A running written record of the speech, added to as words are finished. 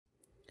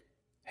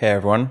Hey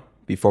everyone,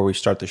 before we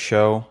start the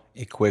show,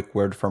 a quick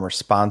word from our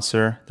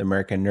sponsor, the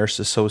American Nurse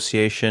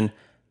Association.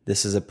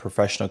 This is a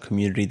professional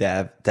community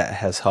that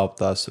has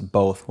helped us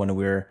both when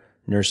we were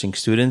nursing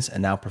students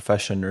and now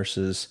professional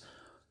nurses.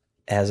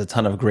 It has a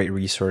ton of great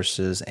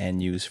resources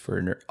and use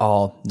for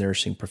all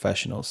nursing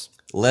professionals.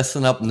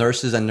 Listen up,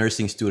 nurses and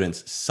nursing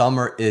students.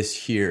 Summer is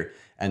here,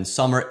 and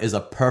summer is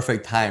a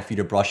perfect time for you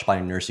to brush up on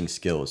your nursing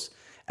skills.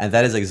 And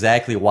that is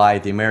exactly why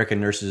the American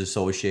Nurses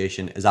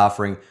Association is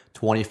offering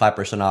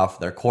 25% off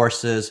their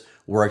courses,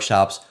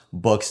 workshops,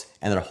 books,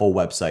 and their whole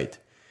website.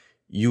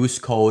 Use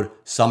code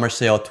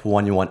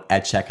SummerSale21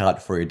 at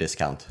checkout for your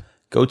discount.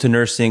 Go to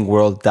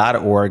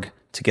nursingworld.org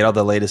to get all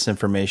the latest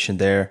information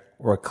there,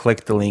 or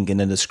click the link in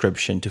the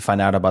description to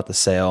find out about the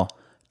sale.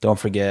 Don't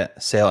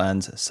forget, sale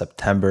ends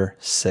September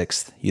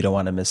 6th. You don't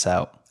want to miss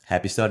out.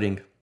 Happy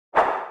studying.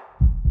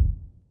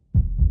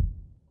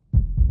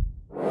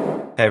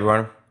 Hey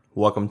everyone,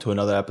 welcome to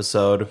another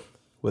episode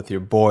with your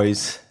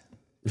boys,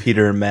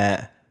 Peter and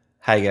Matt.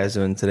 How you guys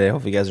doing today?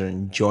 Hope you guys are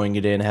enjoying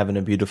your day and having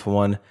a beautiful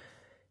one.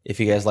 If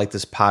you guys like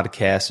this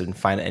podcast and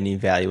find any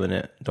value in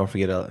it, don't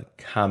forget to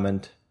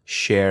comment,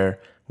 share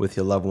with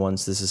your loved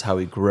ones. This is how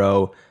we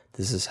grow.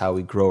 This is how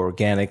we grow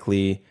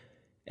organically.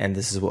 And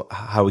this is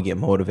how we get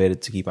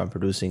motivated to keep on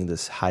producing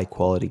this high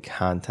quality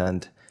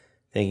content.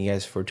 Thank you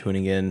guys for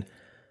tuning in.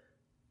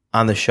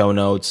 On the show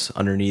notes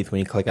underneath, when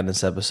you click on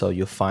this episode,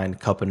 you'll find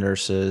Cup of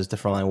Nurses, the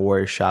Frontline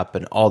Warrior Shop,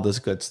 and all this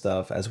good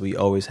stuff, as we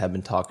always have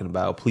been talking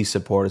about. Please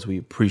support us. We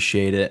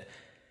appreciate it.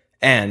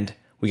 And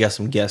we got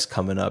some guests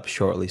coming up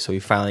shortly, so we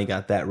finally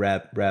got that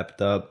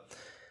wrapped up.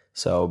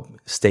 So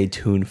stay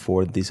tuned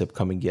for these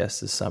upcoming guests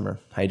this summer.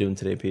 How you doing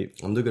today, Pete?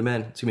 I'm doing good,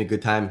 man. It's going to be a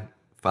good time.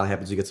 Finally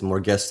happens to get some more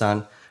guests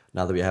on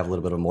now that we have a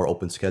little bit of a more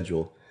open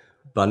schedule.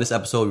 But on this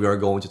episode, we are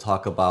going to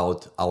talk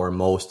about our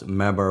most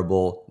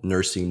memorable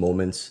nursing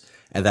moments,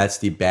 and that's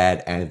the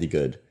bad and the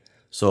good.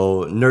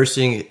 So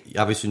nursing, you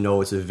obviously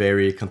know, it's a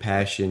very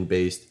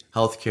compassion-based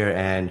healthcare,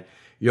 and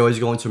you're always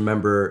going to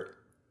remember,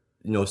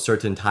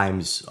 certain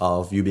times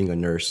of you being a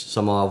nurse.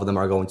 Some of them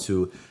are going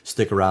to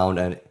stick around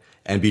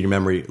and be in your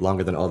memory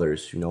longer than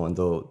others, and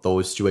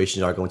those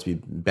situations are going to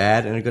be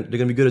bad, and they're going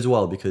to be good as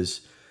well,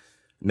 because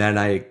Matt and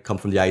I come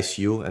from the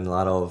ICU, and a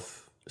lot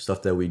of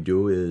stuff that we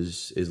do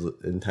is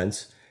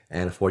intense,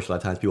 and unfortunately, a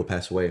lot of times people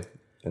pass away,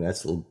 and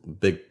that's a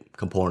big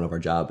component of our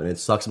job, and it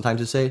sucks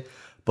sometimes to say,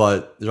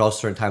 but there's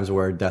also certain times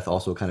where death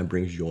also kind of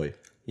brings joy.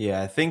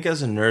 Yeah, I think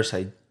as a nurse,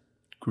 I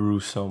grew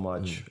so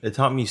much. It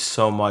taught me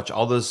so much.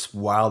 All those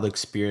wild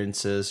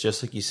experiences,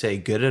 just like you say,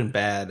 good and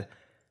bad,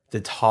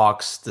 the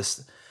talks,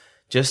 this,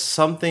 just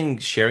something,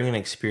 sharing an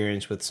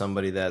experience with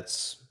somebody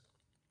that's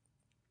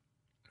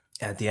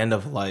at the end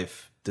of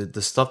life,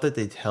 the stuff that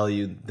they tell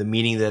you, the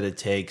meaning that it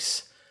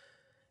takes,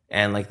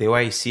 and like the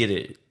way I see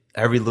it,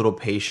 every little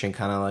patient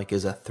kind of like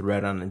is a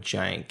thread on a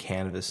giant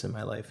canvas in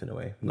my life in a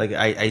way. Like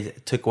I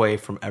took away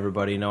from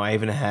everybody. I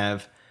even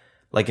have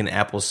like an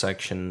Apple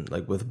section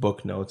like with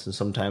book notes, and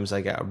sometimes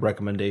I got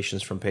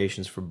recommendations from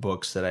patients for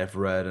books that I've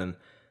read and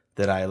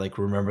that I like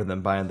remember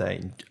them buying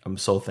that I'm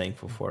so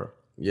thankful for.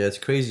 Yeah, it's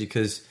crazy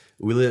because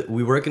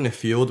we work in a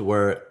field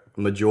where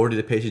the majority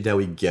of the patients that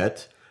we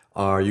get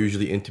are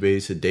usually intubated,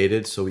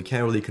 sedated, so we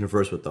can't really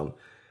converse with them.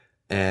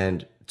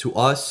 And to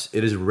us,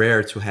 it is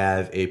rare to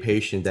have a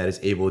patient that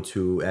is able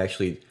to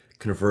actually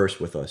converse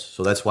with us.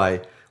 So that's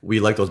why we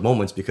like those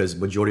moments, because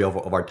majority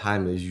of our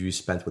time is usually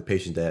spent with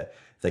patients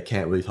that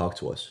can't really talk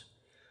to us.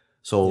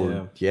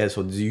 So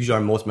so usually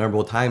our most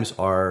memorable times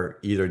are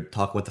either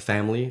talking with the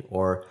family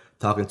or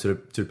talking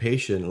to the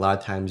patient. A lot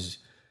of times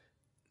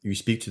you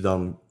speak to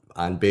them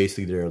on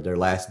basically their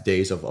last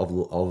days of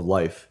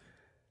life.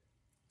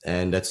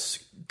 And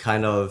that's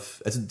kind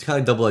of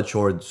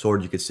double-edged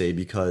sword, you could say,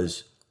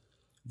 because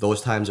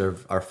those times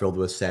are filled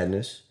with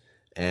sadness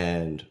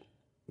and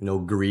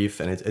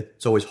grief, and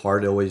it's always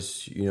hard. It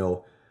always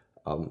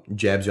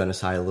jabs you on the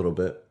side a little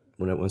bit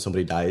when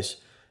somebody dies.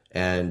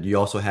 And you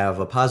also have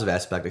a positive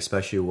aspect,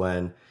 especially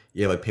when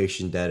you have a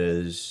patient that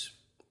is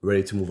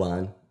ready to move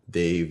on.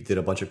 They did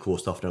a bunch of cool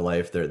stuff in their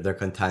life. They're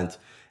content,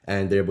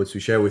 and they're able to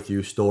share with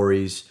you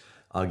stories,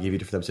 give you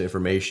different types of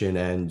information,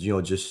 and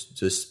just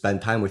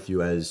spend time with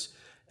you as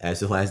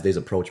the last days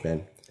approach,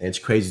 man. And it's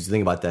crazy to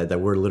think about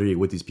that we're literally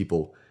with these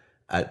people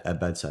at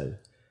bedside.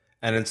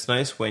 And it's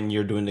nice when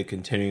you're doing the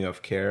continuing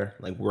of care,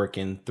 like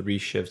working 3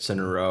 shifts in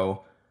a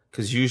row,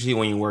 because usually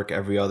when you work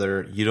every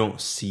other, you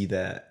don't see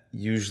that.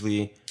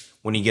 Usually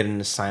when you get an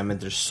assignment,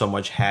 there's so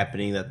much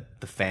happening that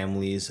the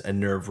family's a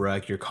nerve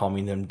wreck. You're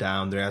calming them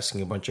down. They're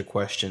asking a bunch of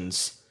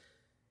questions.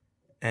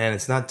 And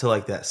it's not till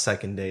like that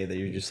second day that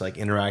you're just like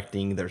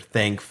interacting. They're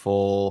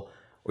thankful,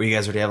 or you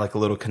guys already have like a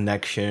little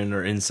connection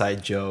or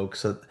inside joke.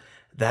 So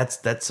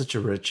that's such a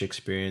rich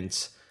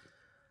experience.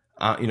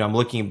 I'm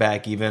looking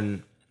back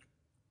even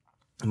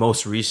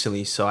most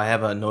recently. So I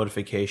have a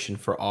notification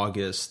for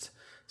August,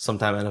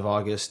 sometime end of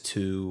August,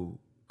 to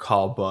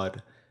call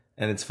Bud.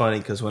 And it's funny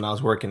because when I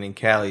was working in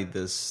Cali,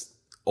 this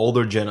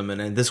older gentleman,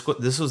 and this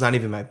was not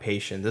even my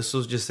patient. This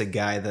was just a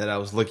guy that I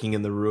was looking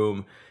in the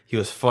room. He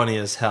was funny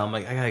as hell. I'm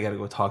like, I gotta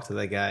go talk to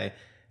that guy.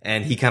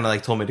 And he kind of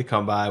like told me to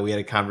come by. We had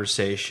a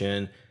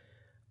conversation.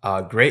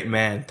 Great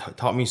man,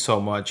 taught me so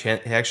much. He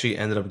actually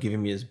ended up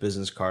giving me his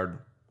business card.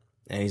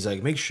 And he's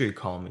like, make sure you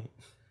call me.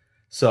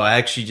 So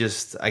I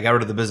got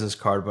rid of the business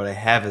card, but I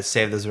have it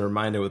saved as a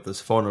reminder with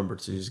this phone number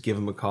to just give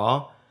him a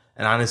call.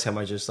 And honestly, I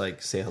might just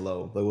like say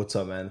hello. Like, what's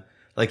up, man?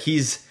 Like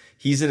he's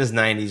in his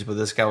 90s, but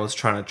this guy was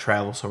trying to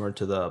travel somewhere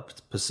to the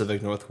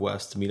Pacific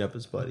Northwest to meet up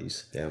his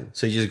buddies. Damn.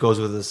 So he just goes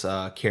with this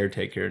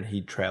caretaker and he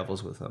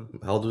travels with him.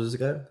 How old was this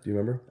guy? Do you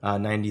remember?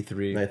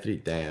 93. 93.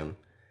 Damn.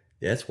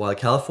 Yeah, it's wild.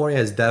 California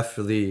has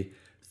definitely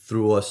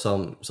threw us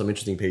some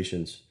interesting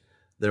patients.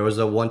 There was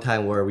a one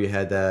time where we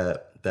had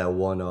that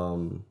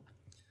one.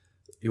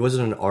 He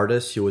wasn't an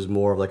artist. He was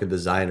more of like a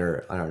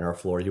designer on our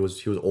floor. He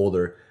was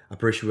older. I'm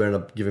pretty sure we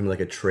ended up giving him like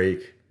a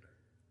trach.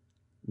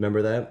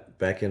 Remember that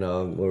back in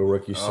where we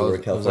work used to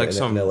work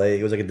California in LA.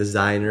 He was like a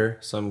designer.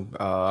 Some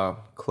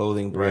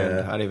clothing brand.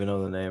 I don't even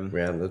know the name.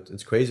 Yeah,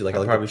 it's crazy. Like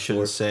I probably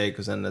shouldn't say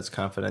because then that's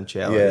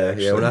confidentiality. Yeah,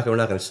 actually. yeah. We're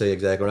not gonna say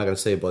exactly. We're not gonna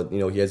say, but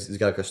he's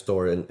got like a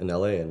store in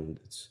LA, and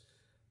it's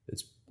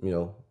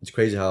it's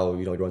crazy how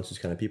he runs these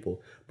kind of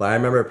people. But I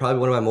remember probably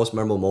one of my most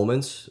memorable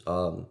moments.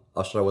 I'll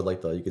start with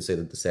like you could say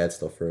the sad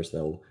stuff first,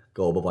 then we'll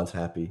go a bunch of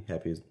happy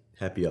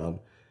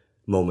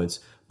moments.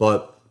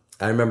 But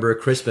I remember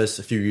Christmas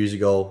a few years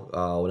ago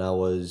when I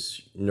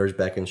was nurse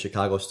back in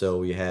Chicago. Still,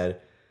 we had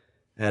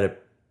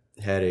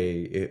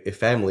a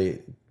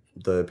family.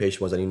 The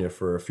patient was in unit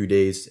for a few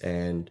days,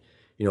 and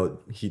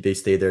they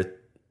stayed there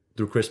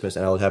through Christmas,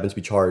 and I happened to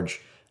be charged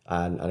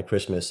on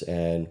Christmas.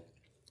 And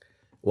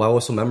why it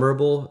was so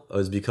memorable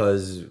was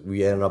because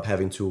we ended up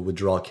having to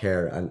withdraw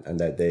care on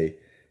that day,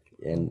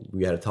 and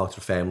we had to talk to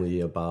the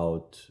family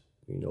about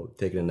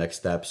taking the next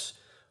steps,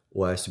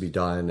 what has to be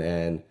done.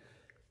 And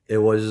it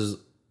was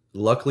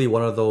luckily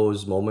one of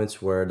those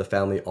moments where the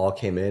family all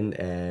came in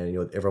and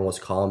everyone was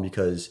calm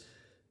because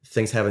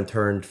things haven't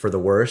turned for the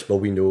worse, but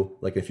we knew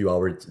like in a few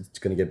hours it's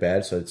going to get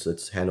bad, so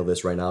let's handle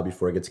this right now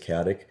before it gets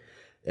chaotic.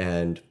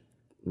 And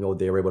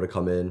they were able to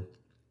come in,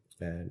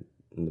 and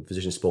the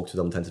physician spoke to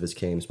them, the intensivist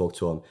came, spoke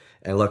to them,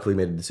 and luckily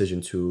made a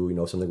decision to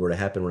if something were to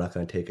happen, we're not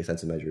going to take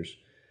extensive measures.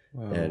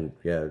 Wow. And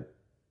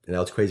that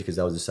was crazy because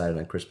that was decided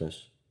on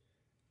Christmas.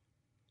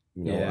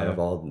 Out of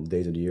all the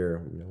days of the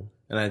year.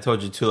 And I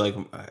told you too, like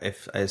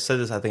if I said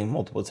this, I think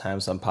multiple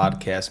times on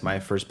podcasts, my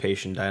first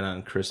patient died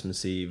on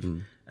Christmas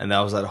Eve, and that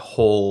was that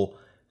whole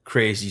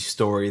crazy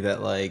story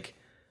that like,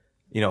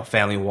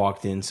 family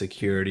walked in,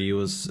 security. It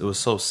was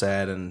so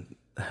sad, and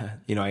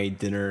I ate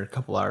dinner a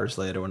couple hours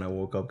later when I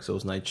woke up because it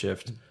was night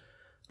shift.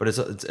 But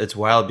it's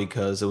wild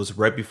because it was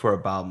right before a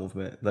bowel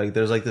movement. Like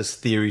there's like this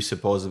theory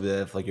supposedly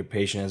that if like your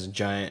patient has a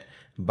giant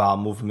bowel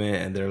movement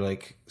and they're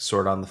like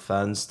sort of on the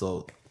fence,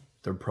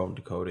 they're prone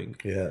to coding.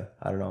 Yeah,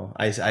 I don't know.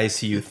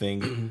 ICU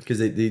thing because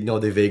they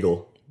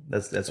vagal.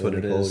 That's what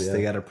it is. Yeah.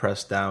 They got to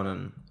press down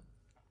and.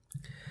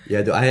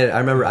 Yeah, I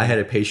remember I had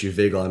a patient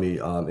vagal on me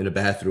in a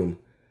bathroom,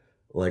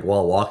 like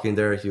while walking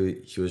there.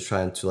 He was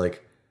trying to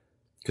like,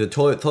 because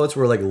the toilets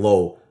were like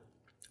low.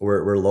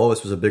 Where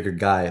Lois was a bigger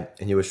guy,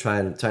 and he was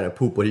trying to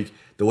poop, but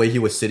the way he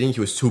was sitting, he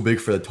was too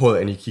big for the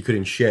toilet, and he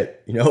couldn't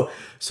shit,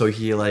 So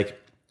he like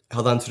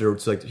held on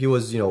to he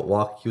was he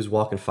was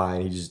walking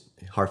fine. He just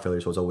heart failure,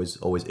 so it's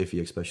always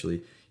iffy.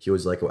 Especially he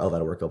was like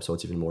elevator workup, so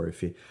it's even more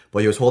iffy. But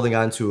he was holding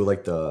on to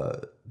like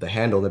the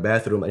handle in the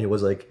bathroom, and he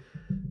was like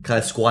kind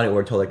of squatting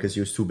over the toilet because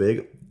he was too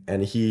big,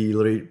 and he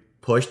literally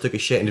took a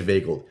shit, and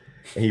vagaled,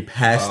 and he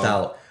passed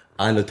out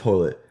on the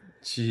toilet.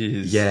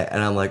 Jeez. Yeah, and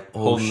I'm like,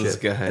 oh holding shit. This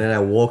guy. And then I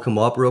woke him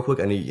up real quick,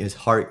 and his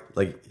heart,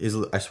 like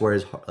I swear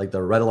his heart, like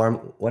the red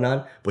alarm went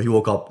on, but he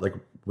woke up like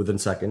within a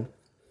second.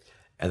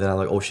 And then I'm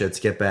like, oh shit, let's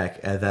get back.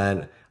 And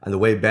then on the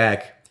way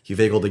back, he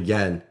vagaled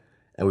again,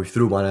 and we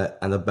threw him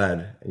on the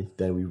bed. And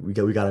then we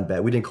got him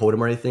back. We didn't code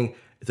him or anything.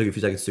 It took a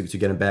few seconds to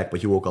get him back,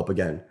 but he woke up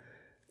again.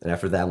 And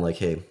after that, I'm like,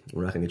 hey,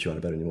 we're not gonna get you out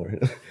of bed anymore.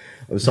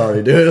 I'm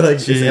sorry, dude. Like,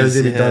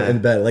 jeez, done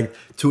in bed. Like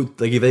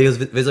he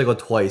vagaled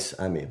twice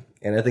on me,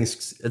 and I think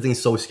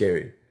it's so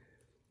scary.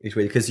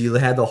 Because you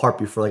had the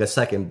heartbeat for like a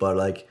second, but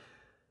like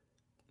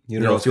you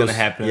know what's gonna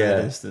happen in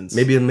that instance.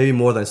 Maybe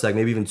more than a second,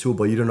 maybe even two,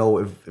 but you don't know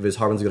if his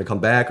heart rate's gonna come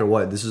back or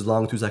what. This is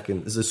long 2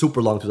 seconds. This is a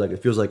super long 2 seconds.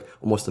 It feels like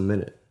almost a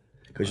minute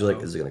because you're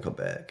like, is it gonna come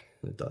back?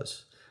 And it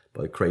does,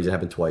 but crazy. It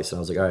happened twice, and I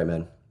was like, all right,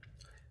 man,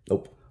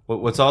 nope.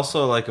 What's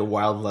also like a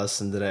wild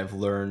lesson that I've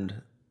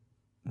learned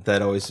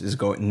that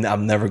always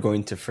I'm never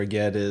going to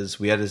forget is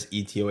we had this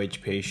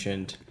ETOH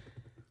patient.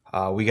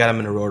 We got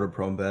him in a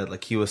rotor-prone bed.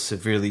 Like he was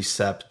severely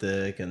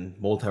septic and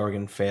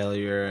multi-organ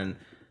failure, and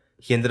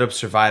he ended up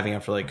surviving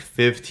after like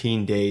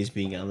 15 days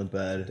being on the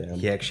bed. Damn.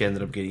 He actually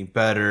ended up getting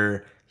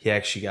better. He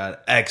actually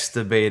got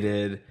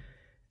extubated,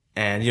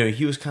 and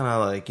he was kind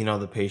of like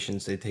the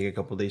patients, they take a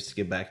couple days to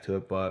get back to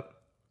it, but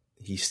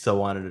he still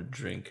wanted to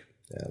drink.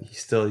 Yeah. He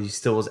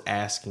still was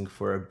asking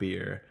for a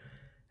beer,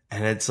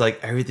 and it's like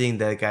everything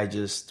that guy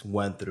just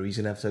went through. He's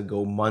gonna have to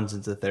go months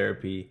into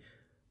therapy.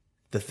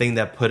 The thing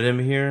that put him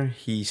here,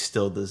 he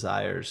still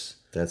desires.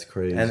 That's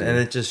crazy. And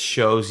it just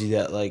shows you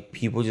that like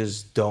people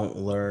just don't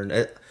learn.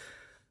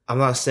 I'm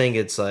not saying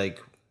it's like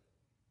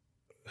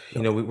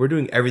you know, we're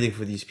doing everything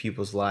for these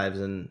people's lives,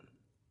 and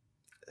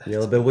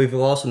but we've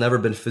also never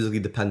been physically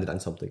dependent on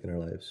something in our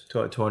lives.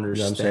 to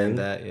understand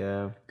that,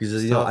 yeah.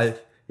 Because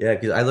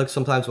because I look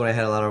sometimes when I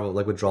had a lot of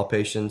like withdrawal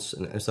patients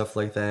and stuff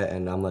like that,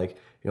 and I'm like,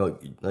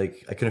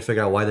 like I couldn't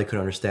figure out why they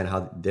couldn't understand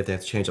how they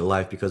have to change their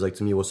life, because like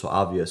to me it was so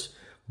obvious.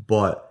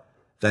 But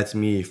that's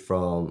me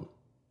from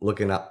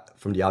looking at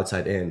from the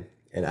outside in,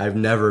 and I've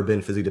never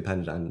been physically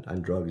dependent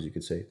on drugs, you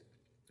could say.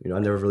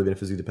 I've never really been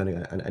physically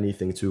dependent on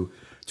anything to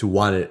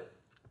want it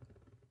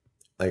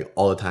like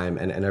all the time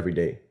and every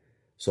day.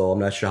 So I'm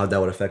not sure how that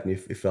would affect me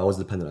if I was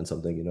dependent on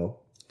something,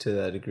 To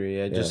that degree,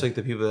 yeah. Just like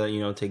the people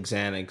that, take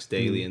Xanax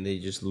daily and they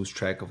just lose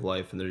track of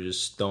life and they're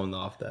just stoned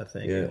off that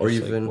thing. Yeah, or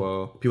even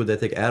people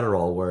that take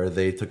Adderall, where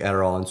they took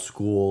Adderall in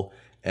school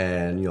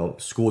and,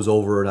 school's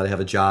over, now they have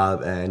a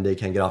job and they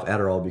can't get off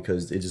Adderall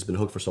because they've just been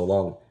hooked for so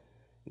long.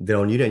 They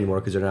don't need it anymore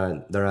because they're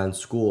not in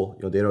school.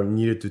 They don't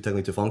need it to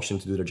technically to function,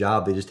 to do their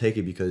job. They just take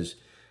it because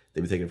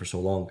they've been taking it for so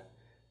long.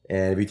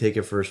 And if you take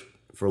it for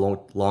a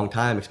long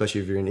time,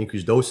 especially if you're in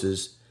increased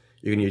doses,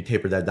 you're gonna need to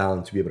taper that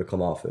down to be able to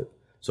come off it.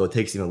 So it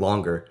takes even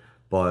longer.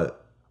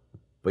 But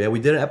yeah, we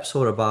did an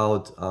episode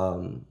about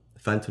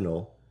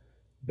fentanyl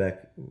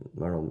back, I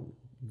don't know,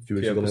 a few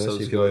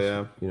episodes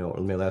ago, yeah.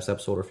 Or maybe last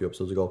episode or a few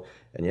episodes ago.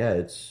 And yeah,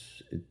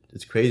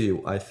 it's crazy.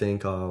 I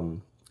think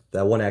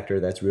that one actor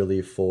that's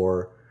really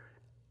for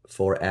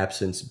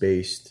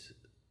absence-based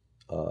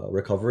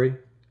recovery,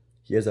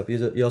 he also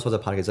has a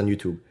podcast on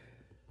YouTube.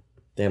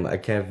 Damn, I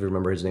can't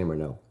remember his name right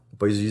now.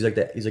 But he's like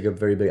that. He's like a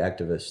very big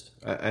activist.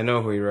 I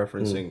know who you're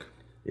referencing.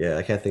 Yeah,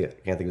 I can't think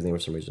of his name for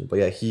some reason. But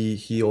yeah,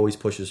 he always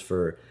pushes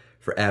for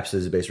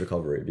abstinence-based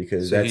recovery,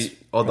 because the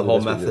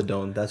whole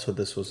methadone. That's what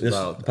this was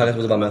about. The podcast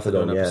was about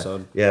methadone.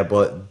 Episode. Yeah,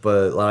 but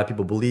a lot of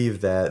people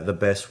believe that the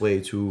best way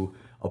to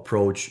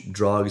approach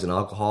drugs and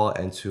alcohol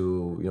and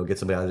to get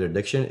somebody out of their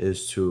addiction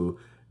is to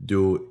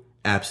do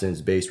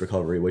abstinence-based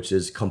recovery, which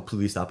is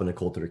completely stopping the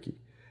cold turkey,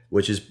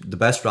 which is the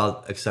best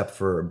route except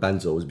for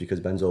benzos,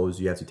 because benzos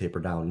you have to taper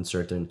down in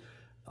certain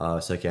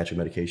psychiatric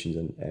medications,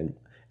 and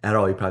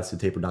Adderall you probably have to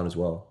taper down as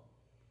well.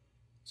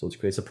 So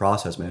it's a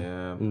process, man.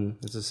 Yeah,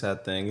 It's a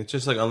sad thing. It's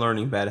just like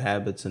unlearning bad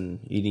habits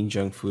and eating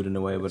junk food in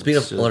a way. But speaking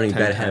of unlearning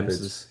bad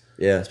habits,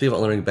 speaking of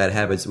unlearning bad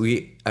habits,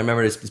 I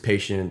remember this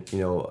patient. I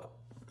don't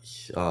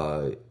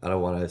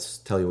want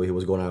to tell you what he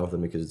was going on with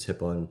him because it's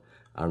HIPAA, and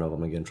I don't know if I'm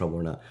gonna get in trouble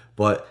or not.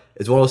 But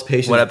it's one of those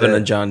patients. What happened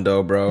to John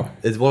Doe, bro?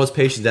 It's one of those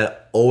patients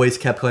that always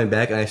kept coming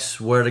back, and I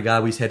swear to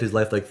God, we saved his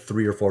life like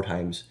 3 or 4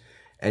 times,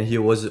 and he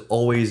was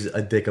always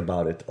a dick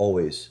about it.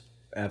 Always.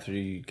 After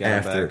you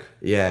got back.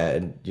 Yeah,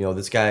 and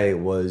this guy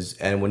was,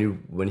 and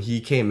when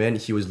he came in,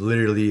 he was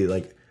literally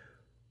like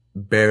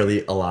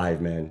barely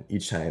alive, man,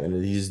 each time. And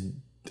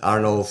I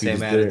don't know if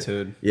same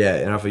attitude. Yeah,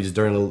 and if he's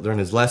during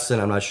his lesson,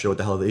 I'm not sure what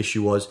the hell the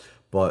issue was,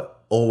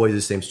 but always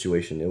the same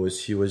situation.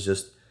 He was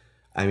just,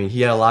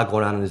 he had a lot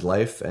going on in his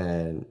life,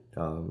 and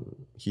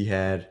he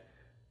had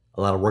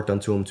a lot of work done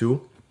to him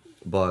too,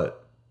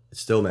 but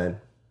still, man,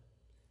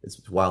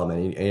 it's wild,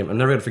 man. And I'm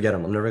never gonna forget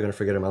him. I'm never gonna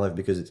forget him in my life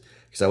because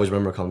I always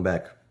remember coming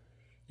back.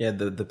 Yeah,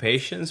 the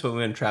patients when we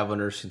went travel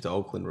nursing to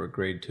Oakland were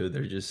great too.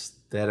 Just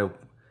like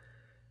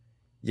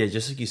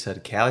you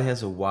said, Cali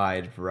has a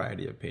wide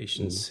variety of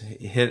patients.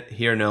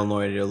 Here in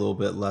Illinois, they're a little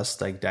bit less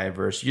like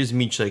diverse. You just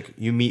meet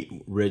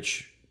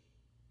rich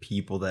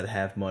people that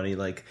have money.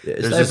 Like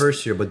it's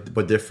diverse here,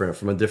 but different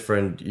from a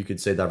different. You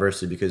could say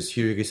diversity, because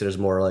here you could say there's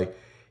more like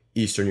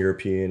Eastern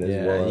European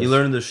as well. You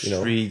learn the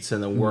streets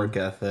and the work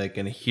ethic,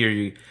 and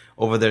here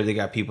over there they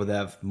got people that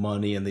have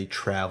money and they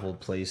travel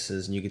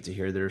places, and you get to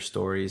hear their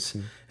stories.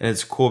 And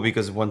it's cool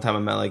because one time I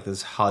met like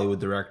this Hollywood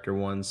director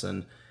once,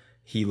 and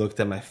he looked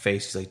at my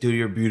face. He's like, "Dude,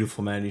 you're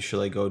beautiful, man. You should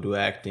like go do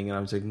acting." And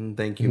I was like,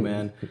 "Thank you,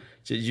 man."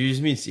 You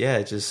just meet,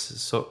 just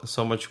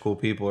so much cool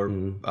people,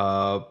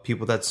 or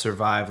people that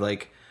survive.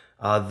 Like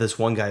this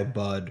one guy,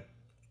 Bud.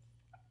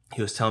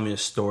 He was telling me a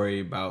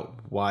story about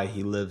why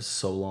he lives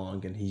so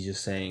long, and he's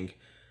just saying,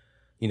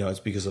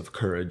 it's because of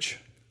courage.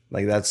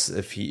 Like that's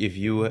I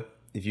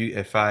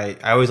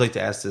always like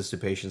to ask this to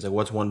patients, like,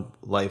 what's one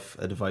life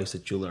advice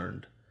that you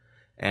learned?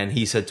 And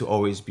he said to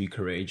always be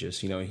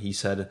courageous. He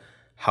said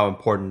how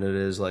important it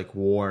is, like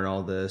war and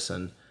all this,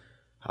 and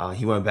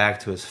he went back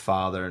to his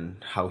father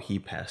and how he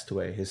passed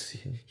away.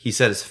 He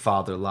said his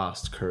father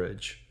lost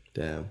courage.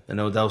 Damn. I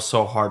know that was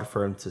so hard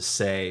for him to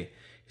say.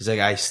 He's like,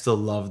 I still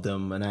loved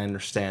him and I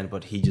understand,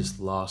 but he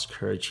just lost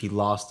courage. He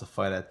lost the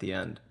fight at the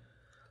end.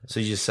 So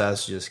he just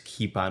says, just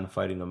keep on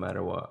fighting no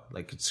matter what.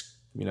 Like it's,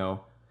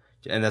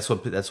 and that's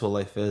what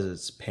life is.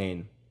 It's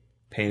pain.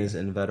 Pain is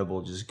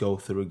inevitable. Just go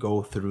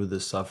through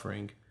the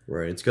suffering.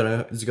 Right. It's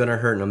gonna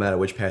hurt no matter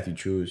which path you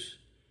choose.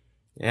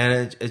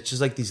 And it's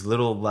just like these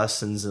little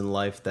lessons in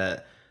life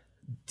that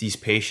these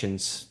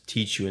patients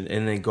teach you, and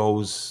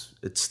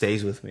it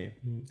stays with me,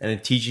 and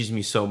it teaches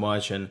me so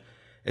much. And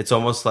it's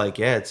almost like,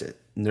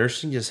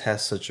 nursing just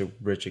has such a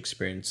rich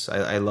experience.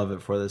 I love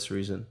it for this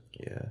reason.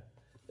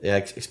 Yeah,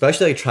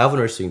 especially like travel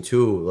nursing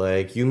too.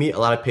 Like you meet a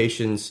lot of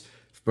patients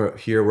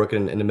here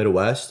working in the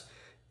Midwest,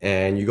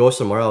 and you go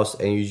somewhere else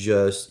and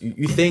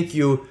you think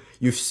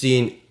you've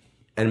seen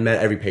and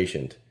met every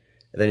patient,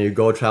 and then you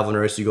go travel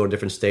nurse, you go to a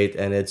different state,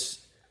 and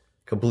it's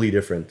completely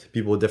different.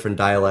 People with different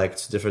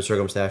dialects, different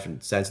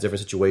circumstances, different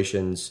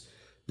situations,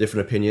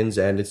 different opinions,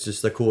 and it's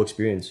just a cool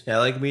experience. Yeah, I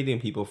like meeting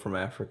people from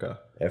Africa.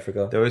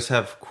 Africa, They always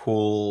have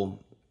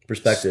cool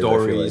perspective,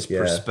 stories, yeah.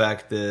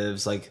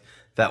 perspectives. Like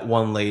that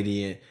one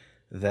lady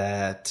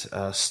that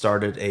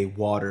started a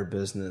water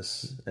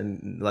business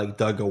and like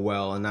dug a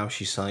well, and now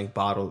she's selling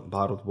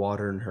bottled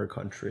water in her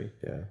country.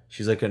 Yeah,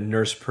 she's like a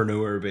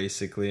nursepreneur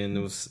basically, and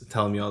it was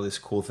telling me all these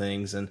cool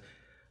things. And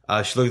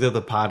she looked at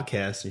the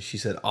podcast and she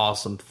said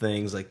awesome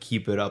things like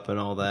keep it up and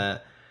all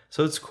that.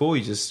 So it's cool.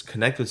 You just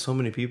connect with so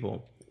many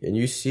people, and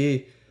you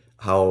see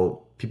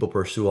how people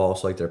pursue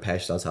also like their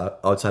passions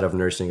outside of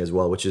nursing as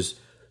well, which is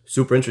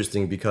super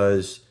interesting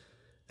because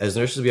as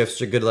nurses we have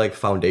such a good like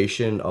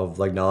foundation of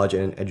like knowledge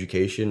and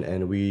education,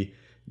 and we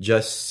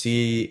just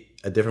see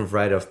a different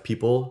variety of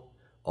people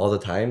all the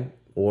time,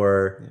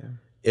 or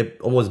it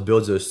almost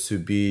builds us to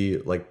be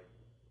like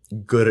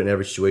good in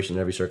every situation,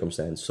 in every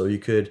circumstance. So you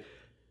could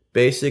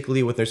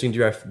basically with nursing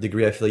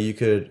degree, I feel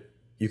like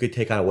you could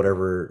take on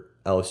whatever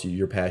else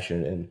you're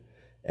passionate in,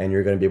 and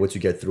you're going to be able to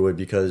get through it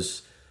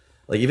because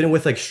like even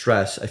with like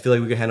stress, I feel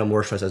like we can handle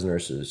more stress as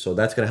nurses. So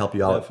that's going to help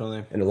you out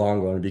Definitely. in the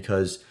long run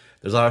because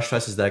there's a lot of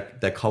stresses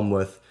that come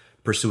with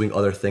pursuing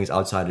other things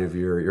outside of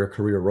your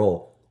career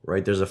role,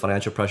 right? There's a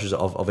financial pressures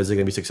of is it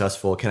going to be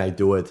successful? Can I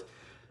do it?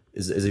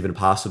 Is it even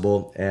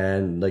possible?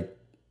 And like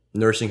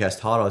nursing has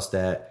taught us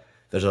that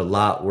there's a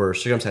lot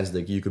worse circumstances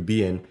that you could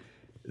be in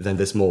than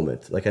this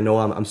moment. Like I know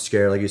I'm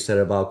scared, like you said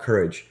about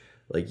courage.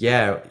 Like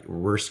yeah,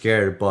 we're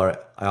scared,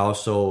 but I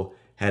also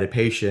had a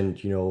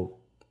patient,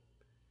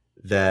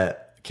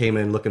 that came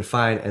in looking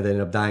fine and then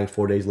ended up dying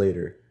 4 days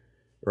later,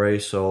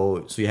 right?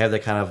 So you have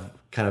that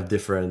kind of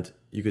different,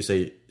 you could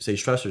say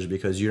stressors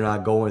because you're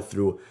not going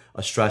through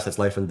a stress that's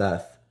life and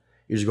death.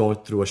 You're just going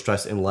through a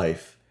stress in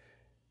life.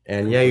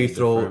 And you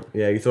throw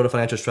the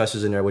financial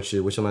stresses in there, which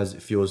sometimes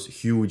feels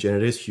huge, and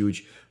it is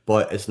huge,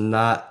 but it's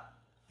not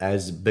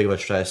as big of a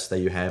stress that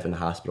you have in the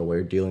hospital where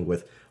you're dealing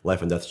with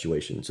life and death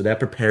situations. So that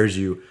prepares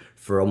you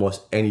for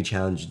almost any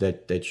challenge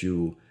that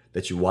you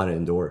want to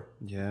endure.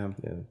 Yeah.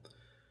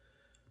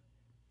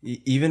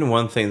 Even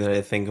one thing that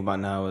I think about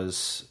now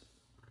is,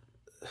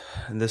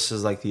 and this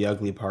is like the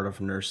ugly part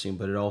of nursing,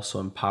 but it also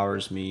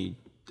empowers me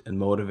and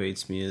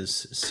motivates me,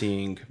 is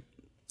seeing,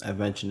 I've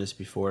mentioned this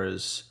before,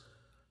 is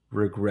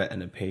regret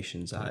in a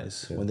patient's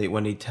eyes. Yeah.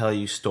 When they tell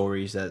you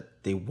stories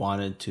that they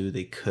wanted to,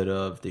 they could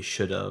have, they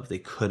should have, they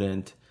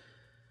couldn't,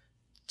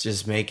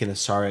 just making a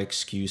sorry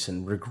excuse,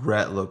 and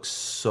regret looks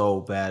so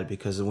bad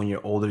because when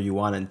you're older you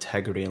want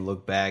integrity and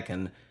look back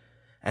and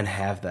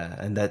have that,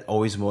 and that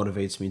always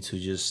motivates me to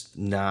just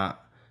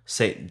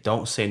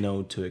don't say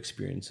no to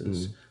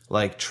experiences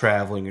like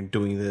traveling or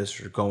doing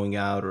this or going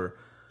out or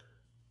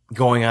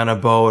going on a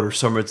boat or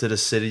somewhere to the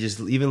city. Just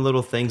even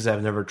little things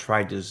I've never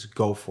tried, just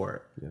go for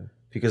it. Yeah.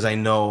 Because I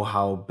know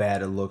how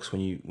bad it looks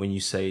when you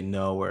say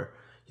no, or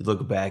you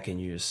look back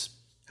and you just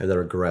have that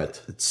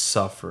regret. It's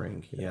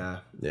suffering. Yeah.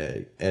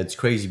 And it's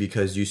crazy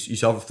because you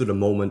suffer through the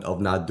moment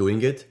of not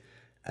doing it,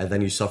 and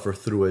then you suffer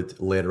through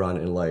it later on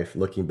in life,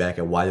 looking back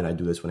at why didn't I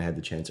do this when I had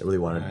the chance? I really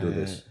wanted to do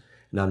this.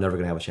 Now I'm never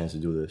going to have a chance to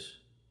do this.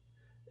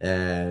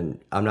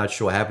 And I'm not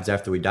sure what happens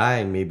after we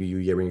die. Maybe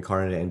you get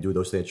reincarnated and do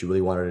those things that you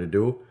really wanted to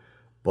do,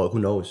 but who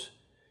knows?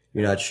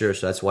 You're not sure.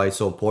 So that's why it's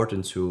so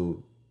important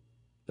to,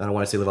 I don't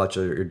want to say live out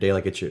your day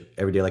like it's your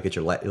every day like it's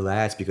your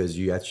last, because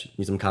you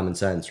need some common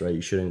sense, right?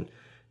 You shouldn't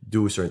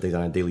do certain things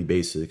on a daily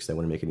basis that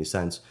wouldn't make any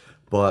sense.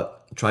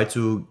 But try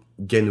to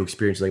get new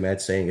experiences, like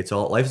Matt's saying.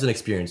 Life is an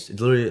experience. It's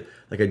literally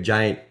like a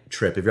giant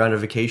trip. If you're on a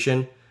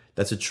vacation,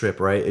 that's a trip,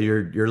 right?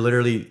 You're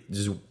literally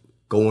just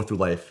going through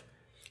life.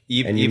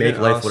 And you make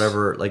life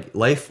whatever, like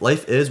life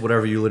is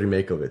whatever you literally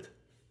make of it.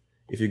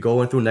 If you're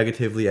going through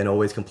negatively and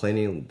always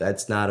complaining,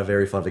 that's not a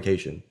very fun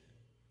vacation.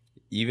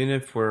 Even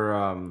if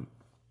we're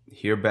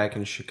here back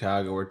in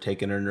Chicago, we're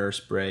taking a nurse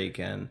break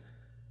and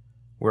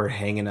we're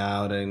hanging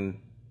out, and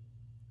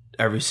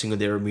every single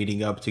day we're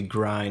meeting up to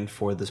grind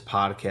for this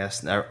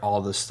podcast and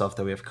all this stuff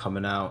that we have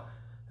coming out.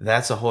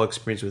 That's a whole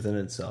experience within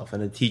itself,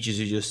 and it teaches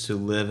you just to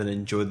live and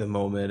enjoy the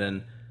moment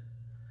and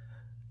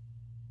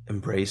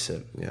embrace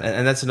it. Yeah.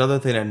 And that's another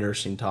thing that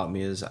nursing taught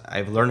me, is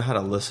I've learned how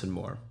to listen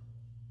more.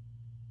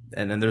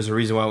 And then there's a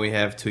reason why we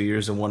have 2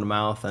 ears and one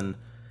mouth. And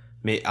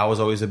I was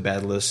always a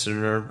bad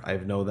listener. I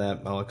know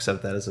that. I'll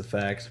accept that as a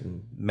fact.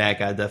 Matt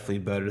got definitely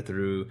better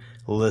through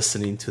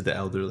listening to the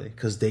elderly,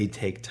 because they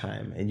take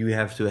time, and you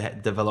have to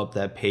develop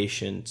that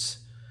patience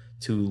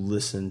to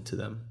listen to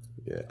them.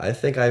 Yeah, I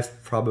think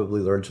I've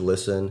probably learned to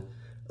listen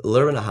a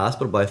little in the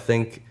hospital, but I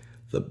think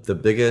the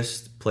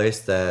biggest place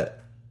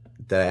that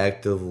I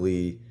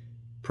actively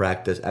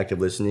practice active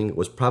listening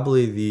was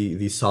probably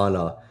the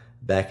sauna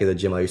back in the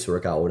gym I used to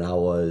work out when I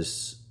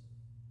was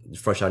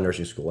fresh out of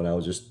nursing school, and I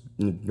was just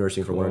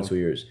nursing for 1 or 2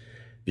 years,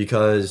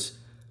 because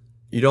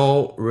you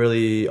don't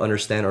really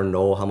understand or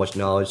know how much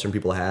knowledge some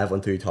people have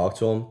until you talk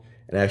to them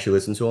and actually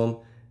listen to them.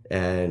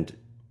 And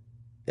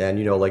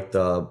And like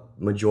the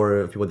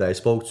majority of people that I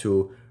spoke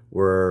to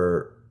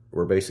were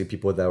basically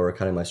people that were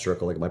kind of my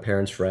circle, like my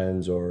parents'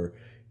 friends or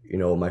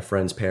my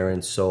friends'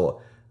 parents.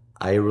 So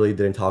I really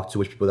didn't talk to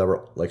much people that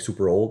were like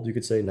super old, you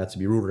could say, not to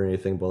be rude or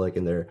anything, but like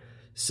in their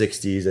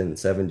 60s and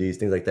 70s,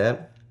 things like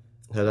that.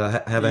 And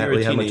I haven't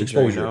really had much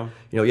exposure.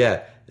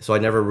 Yeah. So I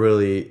never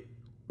really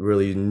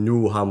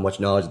knew how much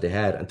knowledge they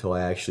had until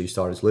I actually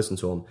started to listen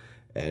to them.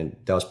 And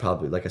that was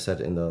probably, like I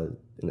said, in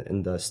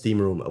the steam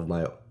room of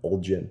my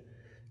old gym.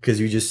 Because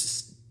you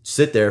just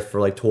sit there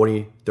for like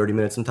 20, 30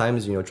 minutes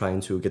sometimes,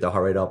 trying to get the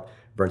heart rate up,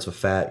 burn some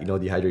fat,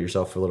 dehydrate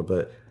yourself for a little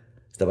bit.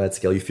 Step on that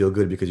scale, you feel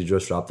good because you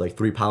just dropped like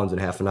 3 pounds in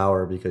half an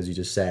hour because you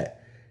just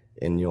sat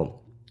in,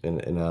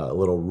 in a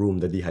little room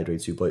that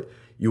dehydrates you. But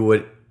you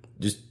would,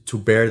 just to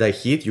bear that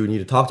heat, you would need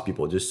to talk to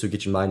people just to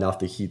get your mind off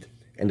the heat.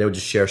 And they would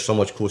just share so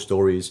much cool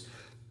stories.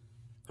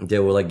 They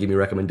would like give me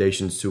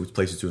recommendations to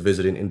places to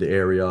visit in the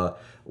area,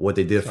 what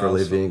they did for a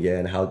living,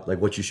 and how,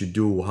 like, what you should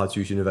do, how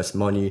you should invest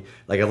money.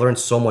 Like, I learned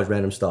so much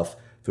random stuff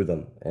through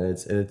them, and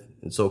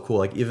it's so cool.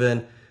 Like,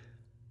 even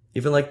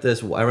like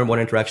this, I remember one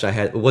interaction I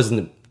had. It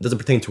doesn't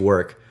pertain to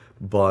work,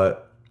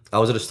 but I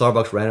was at a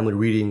Starbucks randomly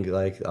reading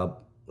like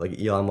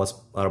Elon Musk's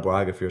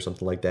autobiography or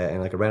something like that,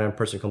 and like a random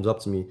person comes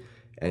up to me,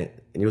 and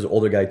he was an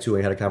older guy too,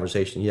 and he had a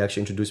conversation. He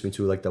actually introduced me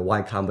to like the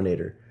Y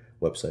Combinator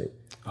website.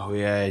 Oh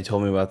yeah, he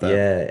told me about that.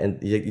 Yeah,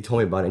 and he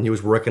told me about it. And he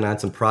was working on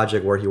some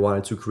project where he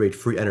wanted to create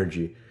free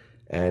energy,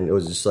 and it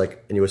was just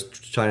like, and he was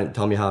trying to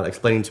tell me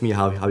explaining to me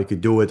how he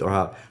could do it or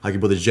how he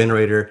could build a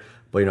generator.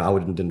 But I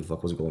didn't fuck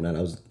what was going on.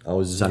 I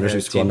was just on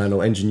nursing school. I'm not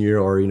no engineer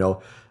or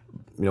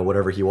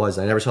whatever he was.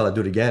 I never saw that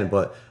dude again.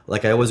 But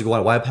like, I always go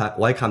on Y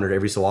Combinator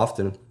every so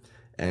often,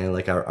 and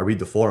like I read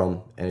the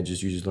forum, and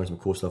you just learn some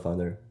cool stuff on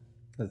there.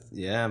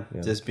 Yeah,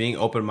 just being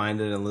open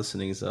minded and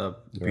listening is a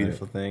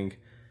beautiful thing.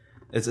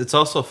 It's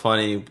also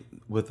funny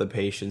with the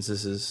patients.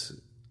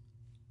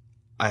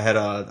 I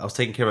was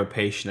taking care of a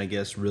patient, I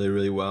guess, really,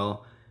 really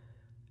well.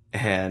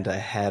 And I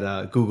had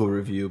a Google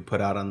review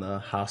put out on the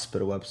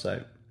hospital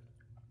website.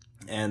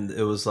 And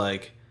it was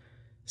like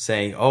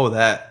saying, oh,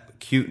 that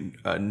cute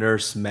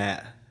nurse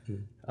Matt.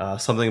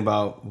 Something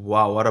about,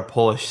 wow, what a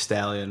Polish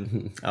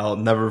stallion. I'll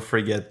never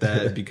forget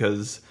that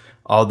because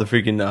all the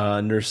freaking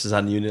nurses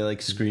on the unit like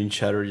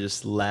screenshot or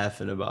just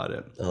laughing about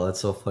it. Oh, that's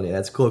so funny.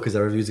 That's cool because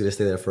that review's going to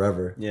stay there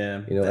forever.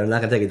 Yeah. And I'm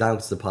not going to take it down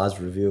because it's a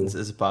positive review.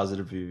 It's a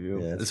positive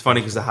review. Yeah, it's funny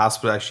because the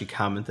hospital actually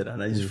commented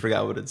on it. I just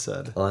forgot what it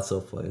said. Oh, that's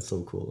so funny. It's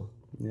so cool.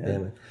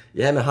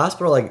 Yeah, man.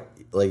 Hospital, like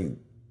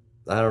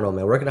I don't know,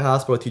 man. Working in a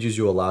hospital teaches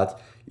you a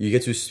lot. You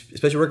get to,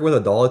 especially working with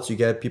adults, you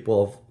get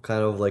people of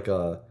kind of like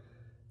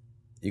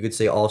you could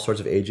say all sorts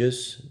of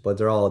ages, but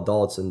they're all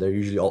adults and they're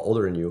usually all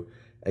older than you.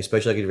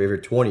 Especially like if you're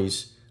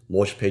 20s.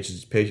 Most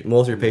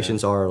of your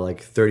patients are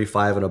like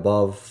 35 and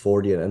above,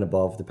 40 and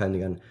above,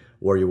 depending on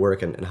where you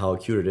work and how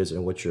acute it is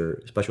and what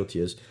your specialty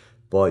is.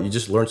 But you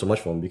just learn so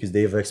much from them because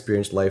they've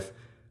experienced life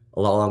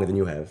a lot longer than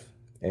you have,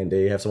 and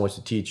they have so much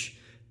to teach.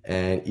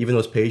 And even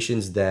those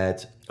patients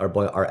that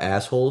are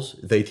assholes,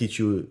 they teach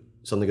you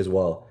something as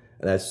well,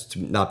 and that's to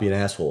not be an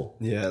asshole.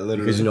 Yeah, literally,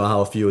 because you know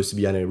how it feels to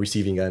be on the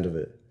receiving end of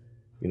it.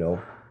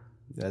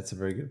 That's a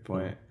very good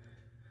point.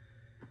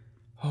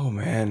 Oh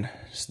man,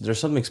 there's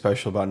something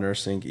special about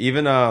nursing.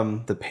 Even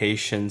the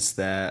patients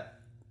that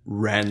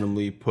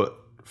randomly put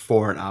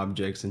foreign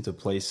objects into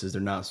places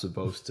they're not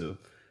supposed to.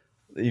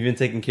 Even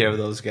taking care of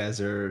those guys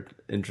are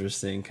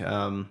interesting.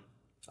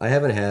 I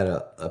haven't had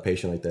a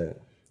patient like that.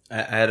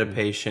 I had a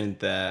patient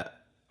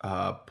that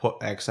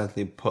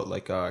accidentally put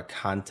like a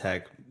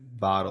contact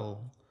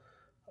bottle,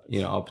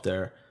 up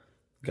there,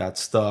 got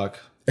stuck,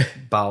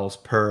 bowels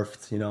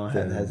perfed. Had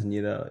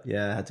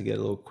to get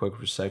a little quick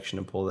resection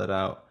to pull that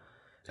out.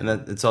 And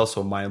then it's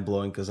also mind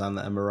blowing because on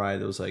the MRI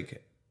there was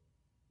like,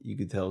 you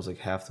could tell it was like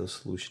half the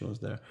solution was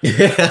there.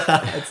 Yeah,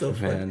 that's so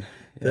funny. Man,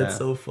 that's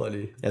so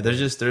funny. Yeah,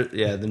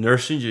 the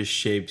nursing just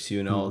shapes you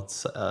in all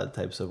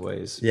types of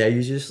ways. Yeah,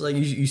 you just like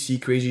you see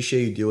crazy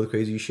shit, you deal with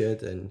crazy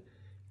shit, and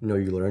you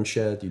learn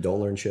shit, you don't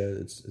learn shit.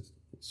 It's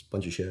a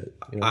bunch of shit.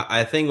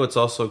 I think what's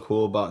also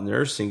cool about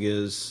nursing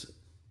is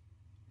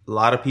a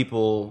lot of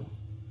people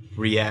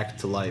react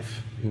to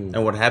life.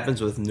 And what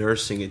happens with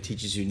nursing, it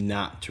teaches you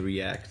not to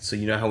react. So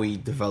you know how we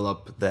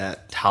develop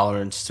that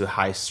tolerance to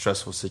high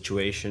stressful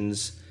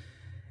situations,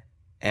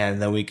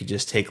 and then we could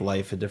just take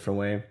life a different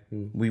way.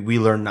 We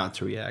learn not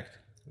to react.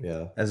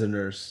 Yeah. As a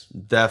nurse,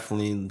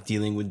 definitely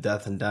dealing with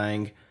death and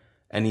dying,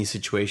 any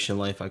situation in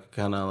life I could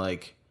kind of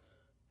like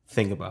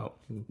think about.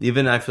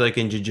 Even I feel like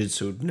in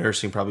jiu-jitsu,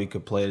 nursing probably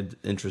could play an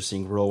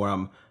interesting role where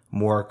I'm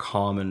more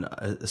calm and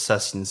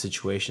assessing the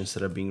situation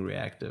instead of being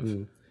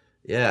reactive.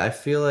 Yeah, I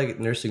feel like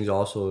nursing's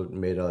also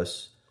made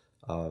us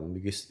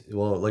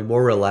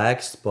more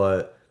relaxed,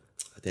 but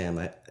damn,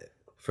 I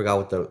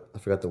forgot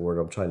the word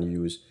I'm trying to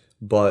use.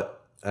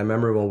 But I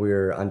remember when we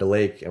were on the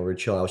lake and we were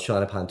chilling, I was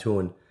chilling on a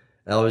pontoon,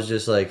 and I was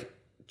just like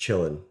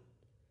chilling.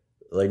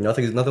 Like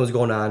nothing was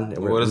going on.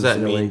 What does that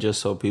mean, just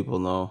so people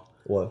know?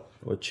 What?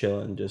 We're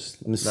chilling,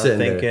 just I'm not sitting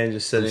thinking, there.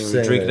 just sitting. Just Were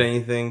you sitting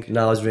drinking there. anything?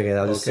 No, I was drinking.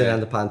 I was just sitting on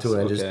the pontoon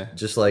and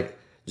just like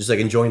just like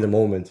enjoying the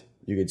moment.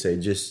 You could say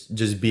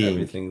just being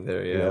Everything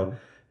there, yeah. You know,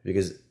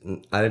 because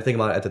I didn't think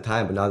about it at the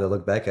time, but now that I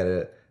look back at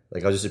it,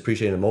 like I was just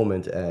appreciating the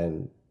moment,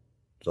 and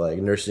like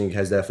nursing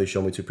has definitely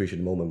shown me to appreciate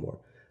the moment more.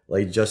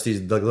 Like just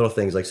these like little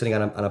things, like sitting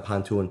on a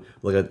pontoon,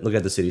 look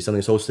at the city,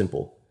 something so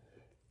simple.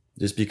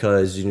 Just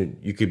because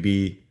you could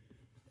be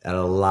at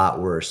a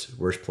lot worse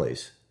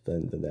place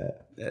than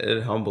that.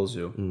 It humbles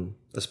you,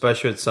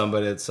 especially with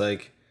somebody that's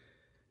like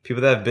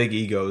people that have big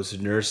egos.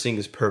 Nursing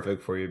is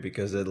perfect for you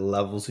because it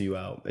levels you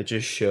out. It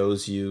just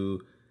shows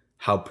you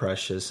how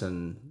precious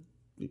and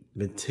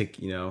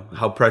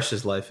how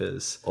precious life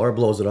is. Or it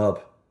blows it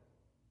up,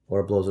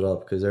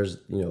 because there's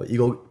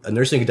ego.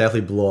 Nursing can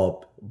definitely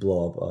blow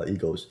up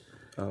egos.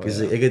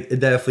 Because it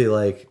definitely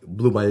like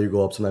blew my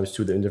ego up sometimes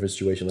too in different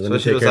situations.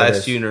 Especially those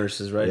ICU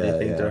nurses, right? They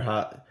think they're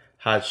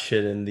hot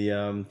shit in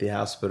the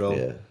hospital.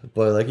 Yeah,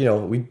 but like we a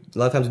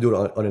lot of times we do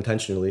it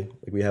unintentionally.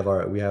 Like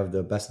we have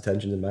the best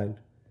intentions in mind.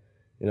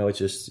 It's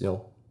just a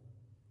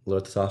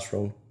little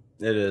testosterone.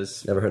 It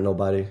is. Never hurt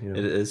nobody. It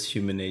is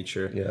human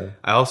nature. Yeah.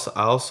 I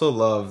also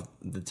love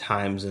the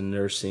times in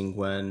nursing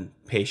when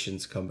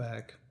patients come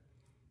back,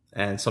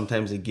 and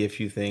sometimes they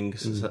give you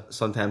things.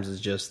 Sometimes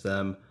it's just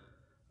them.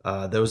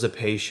 There was a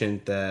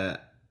patient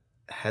that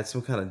had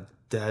some kind of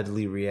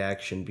deadly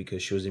reaction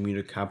because she was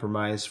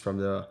immunocompromised from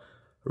the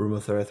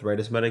rheumatoid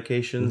arthritis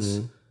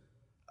medications.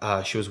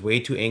 She was way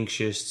too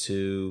anxious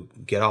to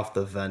get off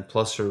the vent.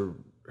 Plus,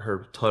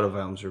 her total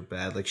volumes were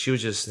bad. Like she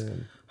was just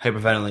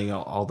hyperventilating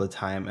all the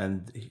time.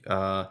 And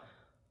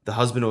the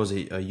husband was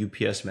a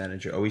UPS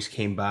manager. Always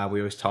came by. We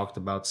always talked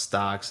about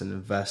stocks and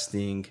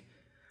investing.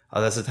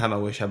 That's the time I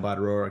wish I bought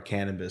Aurora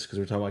Cannabis, because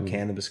we're talking about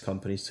cannabis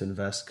companies to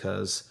invest,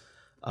 because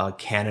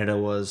Canada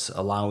was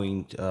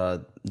allowing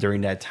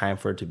during that time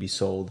for it to be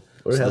sold.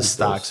 So the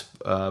stocks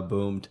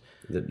boomed.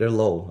 They're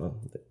low.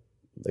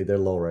 Like they're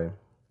low, right?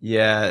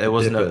 Yeah, it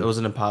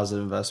wasn't a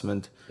positive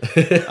investment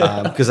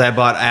because I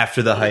bought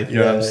after the hype. You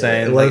know what I'm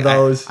saying? One of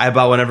those. I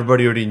bought when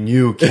everybody already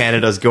knew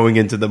Canada's going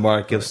into the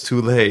market. It was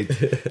too late.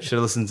 Should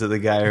have listened to the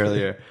guy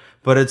earlier.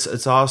 But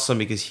it's awesome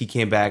because he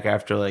came back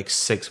after like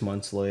 6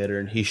 months later,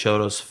 and he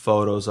showed us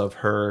photos of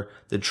her.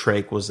 The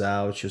trach was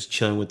out. She was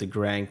chilling with the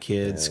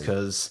grandkids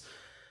because,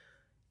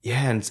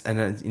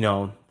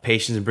 and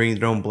patients bringing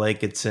their own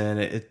blankets in.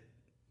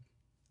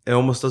 It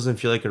almost doesn't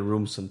feel like a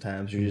room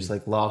sometimes. You're just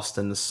like lost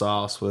in the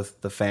sauce with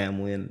the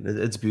family, and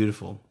it's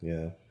beautiful.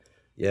 Yeah.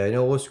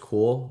 What's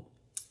cool?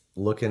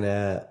 Looking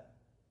at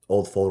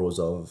old photos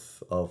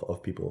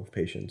of people, of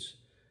patients.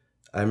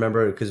 I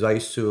remember because I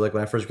used to, like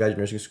when I first graduated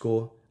nursing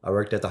school, I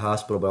worked at the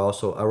hospital, but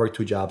also I worked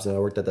 2 jobs, and I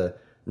worked at the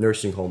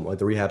nursing home, like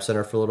the rehab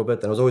center, for a little bit.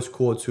 And it was always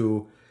cool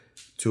to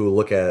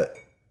look at,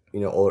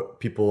 old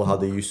people, how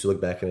they used to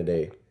look back in the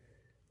day.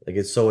 Like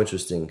it's so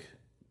interesting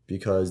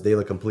because they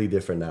look completely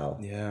different now.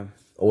 Yeah.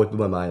 Always blew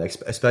my mind,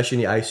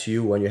 especially in the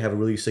ICU when you have a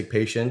really sick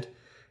patient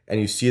and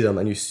you see them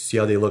and you see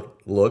how they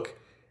look,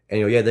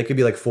 and they could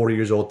be like 40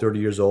 years old, 30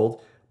 years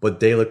old, but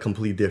they look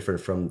completely different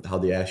from how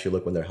they actually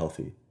look when they're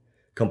healthy.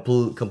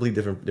 Completely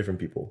different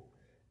people,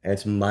 and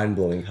it's mind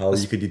blowing how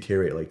you could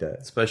deteriorate like that.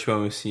 Especially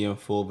when we see them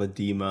full of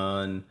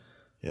edema,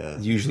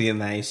 and usually in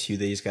the ICU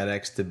they just got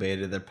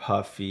extubated. They're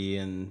puffy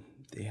and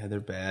they're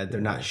bad.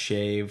 They're not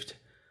shaved.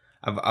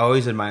 I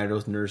always admired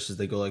those nurses.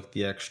 They go like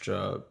the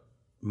extra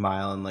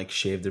mile and like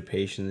shave their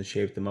patients and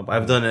shape them up.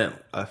 I've done it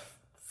a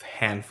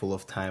handful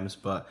of times,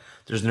 but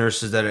there's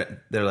nurses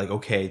they're like,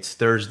 okay, it's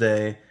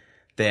Thursday.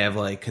 They have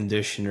like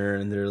conditioner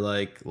in their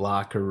like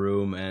locker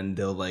room, and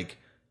they'll like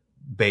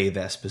bathe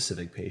that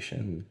specific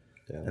patient.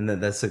 And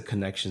that's the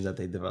connections that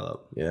they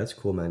develop. Yeah, that's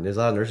cool, man. There's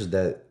a lot of nurses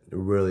that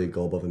really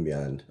go above and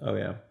beyond. Oh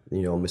yeah.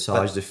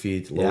 Massage the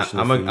feet, lotion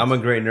the feet. I'm a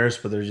great nurse,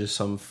 but there's just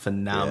some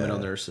phenomenal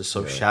nurses.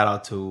 So shout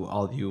out to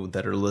all of you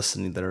that are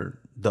listening that are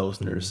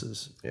those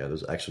nurses. Yeah,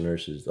 those extra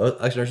nurses.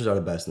 Extra nurses are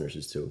the best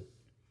nurses too.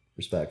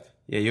 Respect.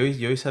 Yeah,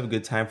 you always have a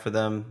good time for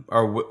them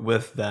or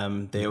with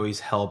them. They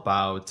always help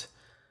out.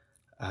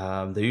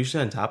 They're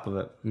usually on top of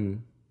it.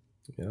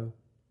 Yeah,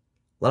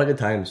 a lot of good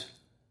times.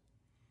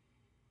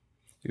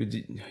 Do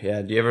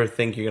you ever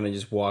think you're gonna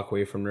just walk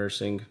away from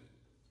nursing?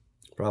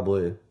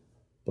 Probably,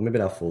 but maybe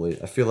not fully.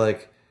 I feel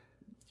like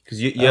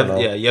because you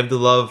have the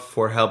love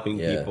for helping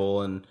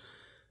people, and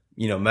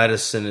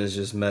medicine is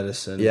just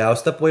medicine. Yeah, I'll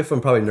step away from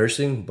probably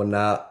nursing, but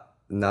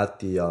not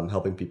the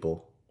helping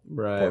people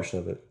portion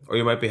of it. Or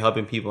you might be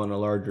helping people on a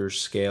larger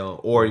scale,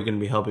 or you're gonna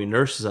be helping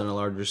nurses on a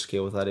larger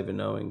scale without even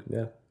knowing.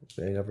 Yeah,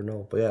 you never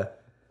know. But yeah,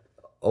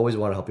 always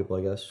want to help people,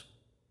 I guess.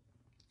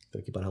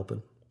 Gotta keep on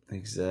helping.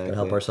 Exactly. Gotta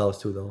help ourselves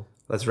too, though.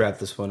 Let's wrap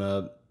this one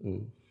up.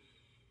 Any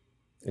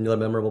other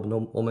memorable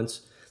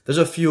moments? There's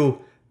a few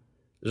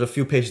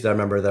patients that I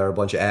remember that are a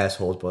bunch of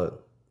assholes,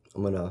 but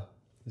I'm gonna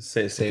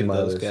save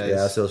those guys.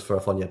 Yeah, save those for a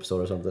funny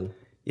episode or something.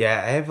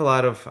 Yeah, I have a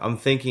lot of. I'm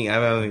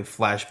having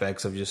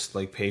flashbacks of just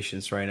like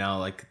patients right now,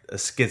 like a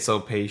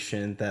schizo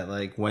patient that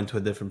like went to a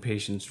different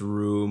patient's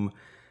room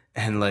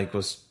and like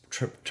was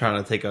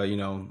trying to take a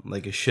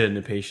like a shit in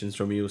the patient's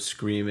room. He was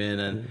screaming,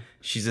 and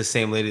she's the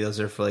same lady that was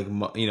there for like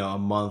a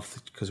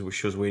month because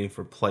she was waiting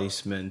for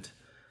placement.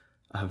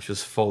 I'm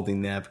just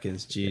folding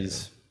napkins.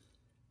 Jeez.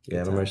 Yeah,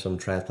 I remember some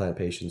transplant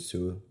patients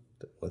too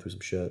that went through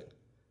some shit.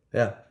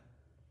 Yeah.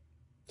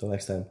 Till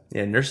next time.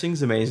 Yeah,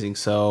 nursing's amazing.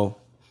 So,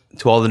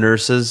 to all the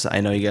nurses,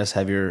 I know you guys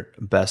have your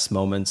best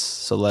moments.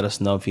 So let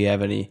us know if you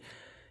have any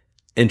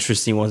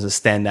interesting ones that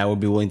stand out. We'll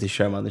be willing to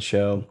share them on the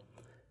show.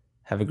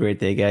 Have a great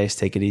day, guys.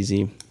 Take it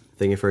easy.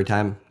 Thank you for your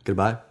time.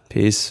 Goodbye.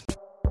 Peace.